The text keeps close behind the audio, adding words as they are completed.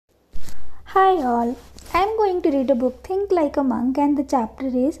Hi all, I am going to read a book Think Like a Monk, and the chapter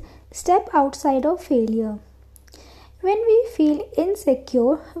is Step Outside of Failure. When we feel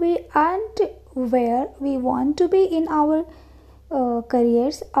insecure, we aren't where we want to be in our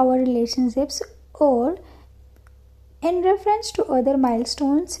careers, our relationships, or in reference to other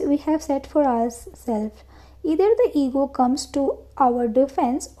milestones we have set for ourselves. Either the ego comes to our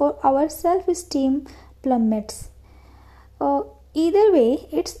defense or our self esteem plummets. Either way,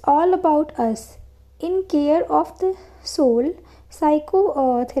 it's all about us. In Care of the Soul,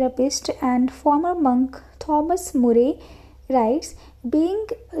 psychotherapist and former monk Thomas Murray writes, being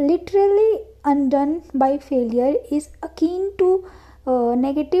literally undone by failure is akin to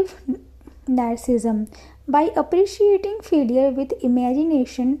negative narcissism. By appreciating failure with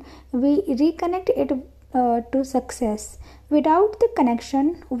imagination, we reconnect it to success. Without the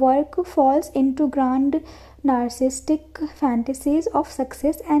connection, work falls into grand narcissistic fantasies of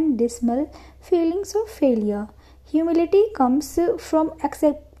success and dismal feelings of failure. Humility comes from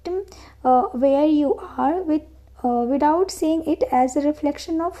accepting where you are without seeing it as a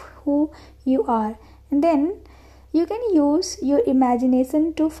reflection of who you are. And then you can use your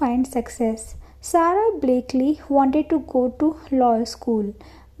imagination to find success. Sarah Blakely wanted to go to law school,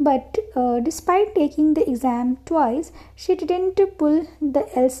 but despite taking the exam twice, she didn't pull the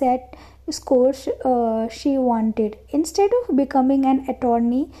LSAT score she wanted. Instead of becoming an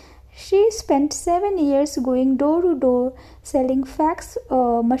attorney, she spent 7 years going door to door selling fax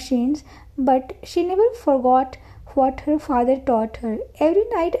machines, but she never forgot what her father taught her. Every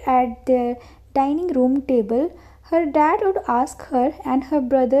night at their dining room table, her dad would ask her and her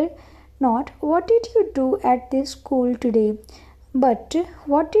brother not, "What did you do at this school today?" but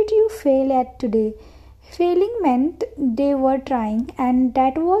 "What did you fail at today?" Failing meant they were trying, and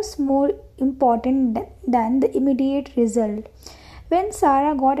that was more important than the immediate result. When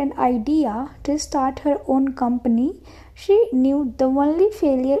Sarah got an idea to start her own company, she knew the only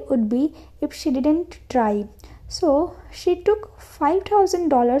failure would be if she didn't try. So she took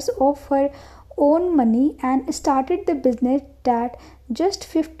 $5,000 of her own money and started the business that just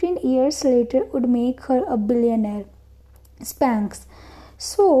 15 years later would make her a billionaire. Spanx.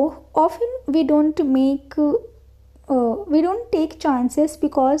 So often we don't take chances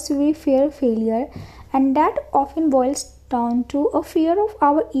because we fear failure, and that often boils down to a fear of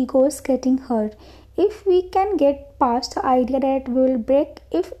our egos getting hurt. If we can get past the idea that we will break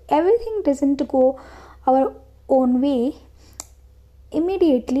if everything doesn't go our own way,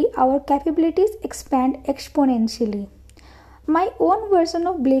 immediately our capabilities expand exponentially. My own version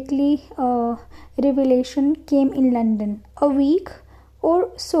of Blakely revelation came in London a week or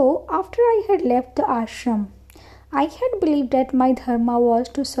so after I had left the ashram. I had believed that my dharma was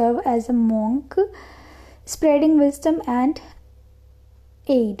to serve as a monk, spreading wisdom and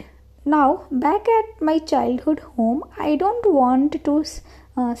aid. Now, back at my childhood home, I don't want to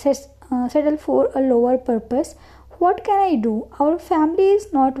settle for a lower purpose. What can I do? Our family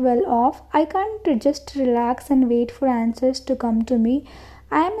is not well off. I can't just relax and wait for answers to come to me.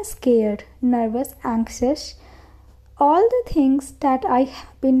 I am scared, nervous, anxious. All the things that I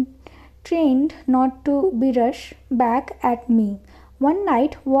have been trained not to be rushed back at me. One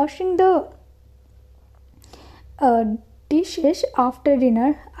night, washing the dishes after dinner,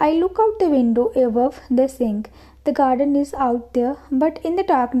 I look out the window above the sink. The garden is out there, but in the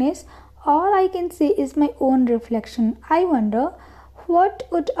darkness, all I can see is my own reflection. I wonder, what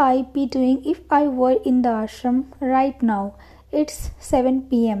would I be doing if I were in the ashram right now? It's 7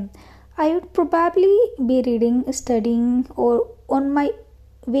 p.m. I would probably be reading, studying, or on my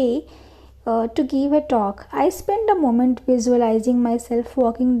way to give a talk. I spend a moment visualizing myself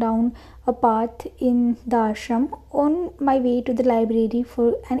walking down a path in the ashram on my way to the library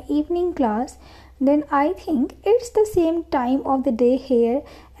for an evening class. Then I think it's the same time of the day here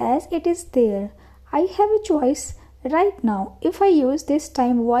as it is there. I have a choice right now. If I use this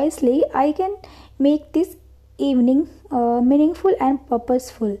time wisely, I can make this evening meaningful and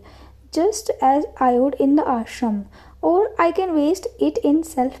purposeful, just as I would in the ashram, or I can waste it in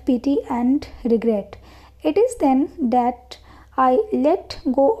self-pity and regret. It is then that I let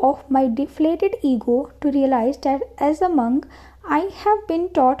go of my deflated ego to realize that as a monk, I have been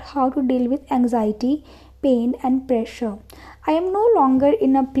taught how to deal with anxiety, pain, and pressure. I am no longer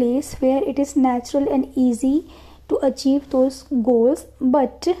in a place where it is natural and easy to achieve those goals,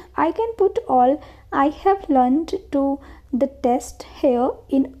 but I can put all I have learned to the test here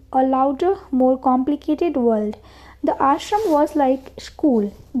in a louder, more complicated world. The ashram was like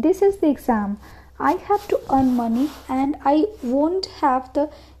school. This is the exam. I have to earn money, and I won't have the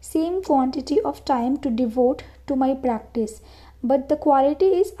same quantity of time to devote to my practice. but the quality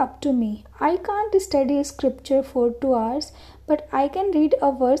is up to me. I can't study scripture for 2 hours, but I can read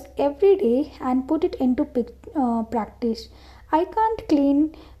a verse every day and put it into practice. I can't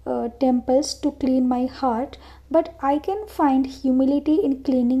clean temples to clean my heart, but I can find humility in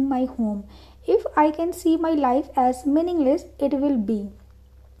cleaning my home. If I can see my life as meaningless, it will be.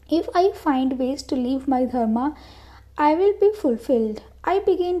 If I find ways to live my dharma, I will be fulfilled. I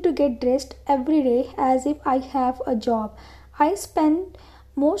begin to get dressed every day as if I have a job. I spend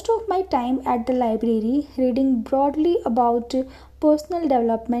most of my time at the library reading broadly about personal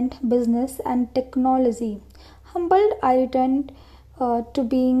development, business, and technology. Humbled, I returned to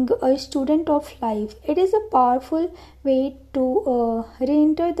being a student of life. It is a powerful way to re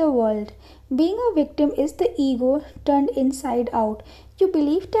enter the world. Being a victim is the ego turned inside out. You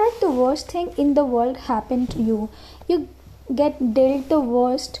believe that the worst thing in the world happened to you. You get dealt the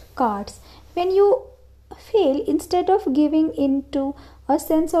worst cards. When you fail, instead of giving in to a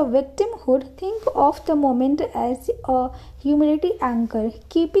sense of victimhood, think of the moment as a humility anchor,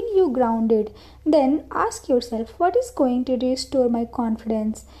 keeping you grounded. Then ask yourself, what is going to restore my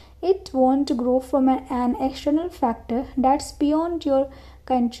confidence? It won't grow from an external factor that's beyond your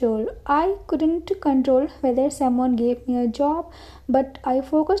control. I couldn't control whether someone gave me a job, but I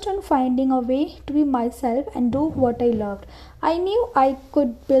focused on finding a way to be myself and do what I loved. I knew I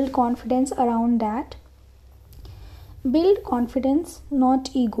could build confidence around that. Build confidence, not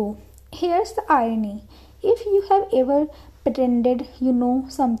ego. Here's the irony. If you have ever pretended you know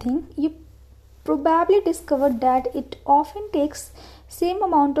something, you probably discovered that it often takes same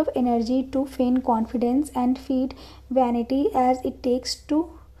amount of energy to feign confidence and feed vanity as it takes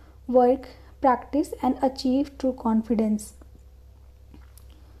to work, practice and achieve true confidence.